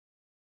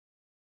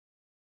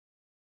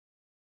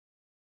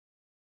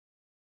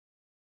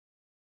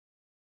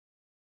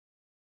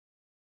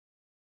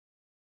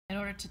In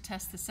order to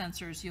test the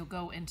sensors, you'll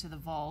go into the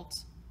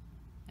vault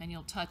and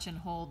you'll touch and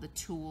hold the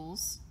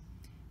tools,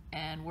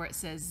 and where it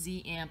says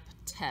Z-Amp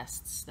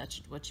tests,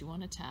 that's what you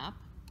want to tap.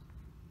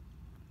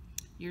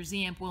 Your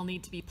Z-Amp will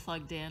need to be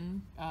plugged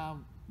in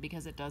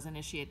because it does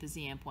initiate the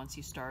Z-Amp once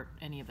you start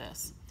any of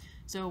this.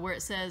 So where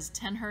it says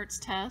 10 Hertz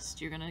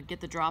test, you're going to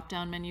get the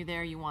drop-down menu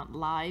there. You want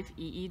live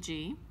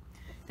EEG.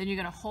 Then you're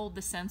going to hold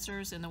the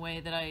sensors in the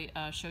way that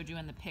I showed you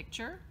in the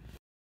picture.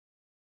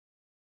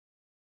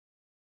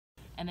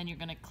 And then you're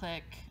going to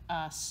click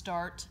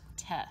Start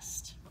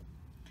Test.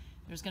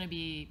 There's going to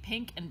be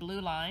pink and blue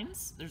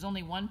lines. There's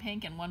only one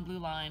pink and one blue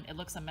line. It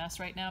looks a mess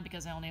right now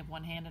because I only have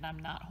one hand and I'm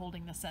not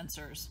holding the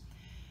sensors.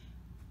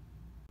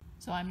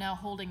 So I'm now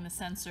holding the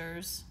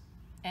sensors,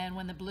 and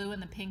when the blue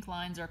and the pink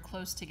lines are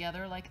close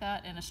together like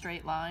that in a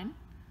straight line,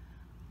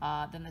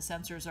 then the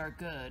sensors are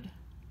good.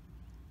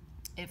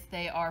 If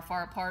they are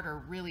far apart or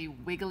really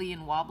wiggly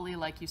and wobbly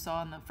like you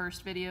saw in the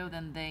first video,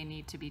 then they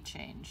need to be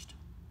changed.